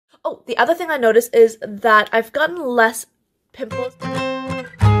Oh, the other thing I noticed is that I've gotten less pimples.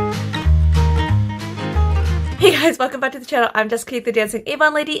 Hey guys, welcome back to the channel. I'm Jessie, the Dancing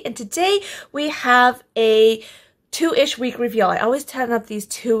Avon Lady, and today we have a 2-ish week reveal. I always turn up these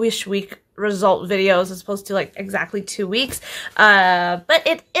 2-ish week result videos as opposed to like exactly 2 weeks, but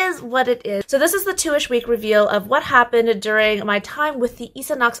it is what it is. So this is the 2-ish week reveal of what happened during my time with the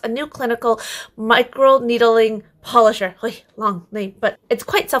Isa Knox, a new clinical microneedling polisher. Long name, but it's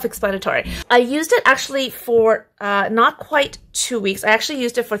quite self-explanatory. I used it actually for not quite 2 weeks. I actually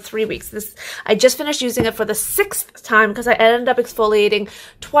used it for 3 weeks. I just finished using it for the 6th time because I ended up exfoliating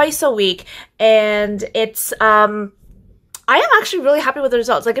twice a week, and it's I am actually really happy with the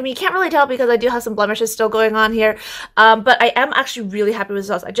results. Like, I mean, you can't really tell because I do have some blemishes still going on here, but I am actually really happy with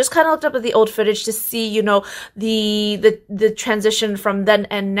the results. I just kind of looked up at the old footage to see, you know, the transition from then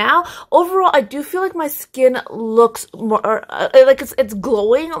and now. Overall, I do feel like my skin looks more, like it's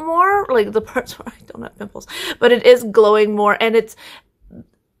glowing more, like the parts where I don't have pimples, but it is glowing more, and it's,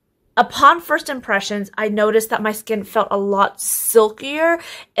 upon first impressions, I noticed that my skin felt a lot silkier,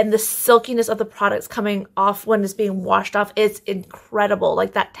 and the silkiness of the products coming off when it's being washed off is incredible.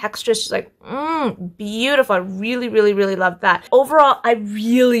 Like, that texture is just like, beautiful. I really, really, really love that. Overall, I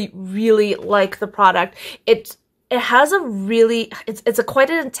really, really like the product. It has a really, it's a quite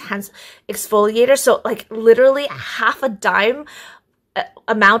an intense exfoliator. So like literally half a dime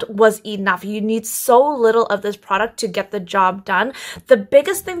amount was enough. You need so little of this product to get the job done. The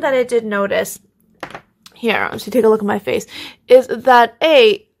biggest thing that I did notice here, so take a look at my face, is that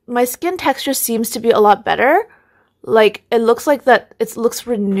my skin texture seems to be a lot better. Like, it looks like that it looks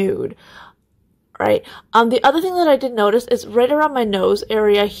renewed, right? The other thing that I did notice is right around my nose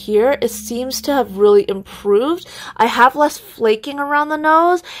area here, it seems to have really improved. I have less flaking around the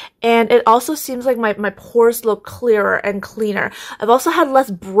nose, and it also seems like my pores look clearer and cleaner. I've also had less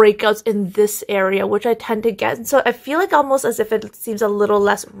breakouts in this area, which I tend to get, and so I feel like almost as if it seems a little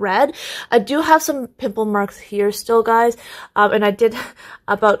less red. I do have some pimple marks here still, guys, and I did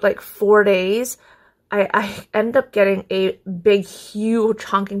about like 4 days. I ended up getting a big, huge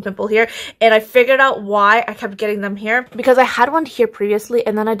honking pimple here, and I figured out why I kept getting them here. Because I had one here previously,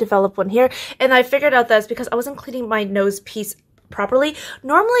 and then I developed one here, and I figured out that it's because I wasn't cleaning my nose piece properly.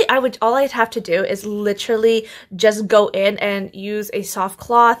 Normally, all I'd have to do is literally just go in and use a soft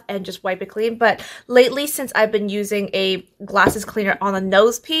cloth and just wipe it clean. But lately, since I've been using a glasses cleaner on the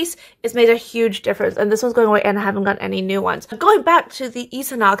nose piece, it's made a huge difference. And this one's going away, and I haven't got any new ones. Going back to the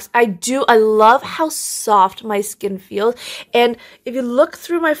Isa Knox, I love how soft my skin feels. And if you look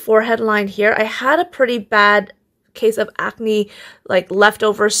through my forehead line here, I had a pretty bad case of acne, like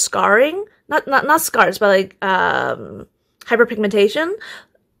leftover scarring. Not scars, but like hyperpigmentation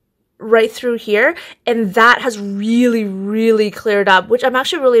right through here, and that has really, really cleared up, which I'm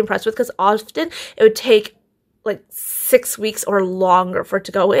actually really impressed with, because often it would take like 6 weeks or longer for it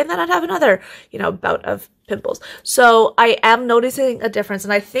to go away, and then I'd have another, you know, bout of pimples. So I am noticing a difference,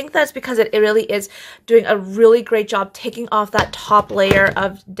 and I think that's because it really is doing a really great job taking off that top layer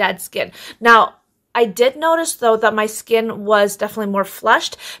of dead skin. Now, I did notice, though, that my skin was definitely more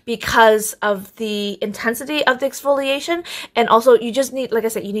flushed because of the intensity of the exfoliation. And also, you just need, like I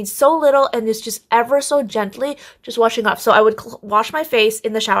said, you need so little, and it's just ever so gently just washing off. So I would wash my face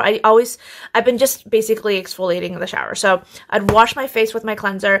in the shower. I've been just basically exfoliating in the shower. So I'd wash my face with my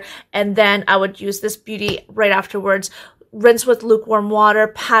cleanser, and then I would use this beauty right afterwards, rinse with lukewarm water,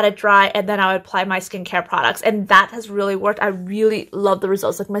 pat it dry, and then I would apply my skincare products. And that has really worked. I really love the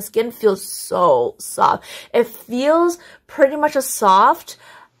results. Like, my skin feels so soft. It feels pretty much as soft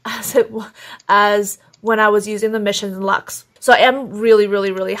as when I was using the Mission Luxe. So I am really,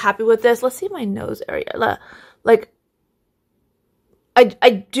 really, really happy with this. Let's see my nose area. Like,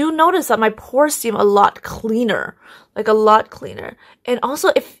 I do notice that my pores seem a lot cleaner. Like, a lot cleaner. And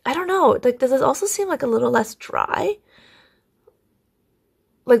also, I don't know, like, does this also seem like a little less dry?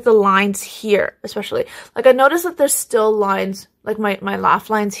 Like the lines here, especially. Like, I noticed that there's still lines, like my laugh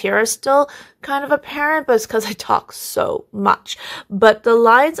lines here are still kind of apparent, but it's because I talk so much. But the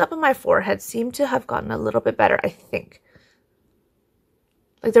lines up in my forehead seem to have gotten a little bit better, I think.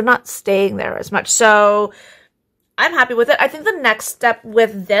 Like, they're not staying there as much. So I'm happy with it. I think the next step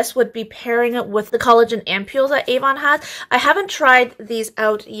with this would be pairing it with the collagen ampules that Avon has. I haven't tried these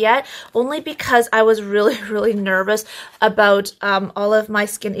out yet, only because I was really, really nervous about all of my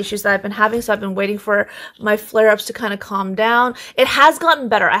skin issues that I've been having. So I've been waiting for my flare-ups to kind of calm down. It has gotten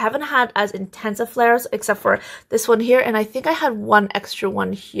better. I haven't had as intensive flares except for this one here, and I think I had one extra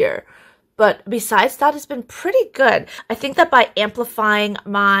one here. But besides that, it's been pretty good. I think that by amplifying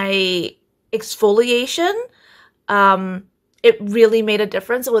my exfoliation, it really made a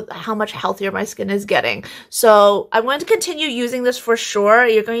difference with how much healthier my skin is getting. So I'm going to continue using this for sure.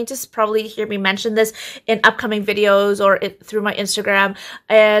 You're going to probably hear me mention this in upcoming videos or through my Instagram.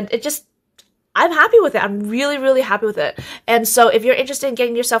 And I'm happy with it. I'm really, really happy with it. And so if you're interested in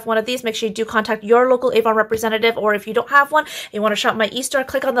getting yourself one of these, make sure you do contact your local Avon representative, or if you don't have one and you want to shop my e-store,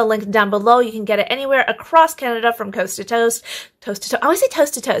 click on the link down below. You can get it anywhere across Canada from coast to toast. Toast to toast. I always say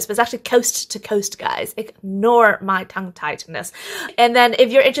toast to toast, but it's actually coast to coast, guys. Ignore my tongue tightness. And then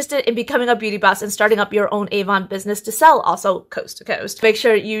if you're interested in becoming a beauty boss and starting up your own Avon business to sell, also coast to coast, make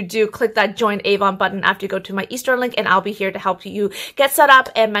sure you do click that join Avon button after you go to my e-store link, and I'll be here to help you get set up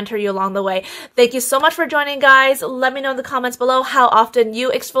and mentor you along the way. Thank you so much for joining, guys. Let me know in the comments below how often you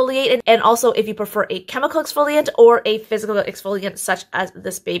exfoliate, and also if you prefer a chemical exfoliant or a physical exfoliant such as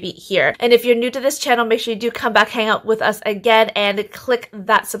this baby here. And if you're new to this channel, make sure you do come back, hang out with us again, and click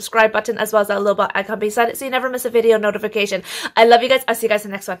that subscribe button as well as that little bell icon beside it so you never miss a video notification. I love you guys. I'll see you guys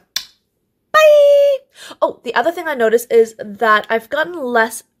in the next one. Bye! Oh, the other thing I noticed is that I've gotten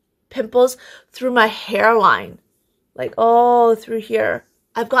less pimples through my hairline. Like all through here.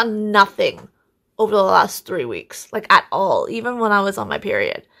 I've gotten nothing over the last 3 weeks. Like at all. Even when I was on my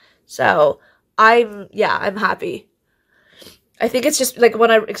period. So I'm happy. I think it's just like when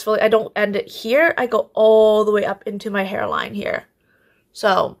I exfoliate, I don't end it here. I go all the way up into my hairline here.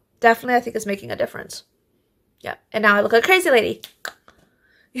 So definitely I think it's making a difference. Yeah. And now I look like a crazy lady.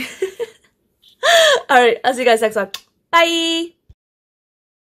 Alright, I'll see you guys next time. Bye!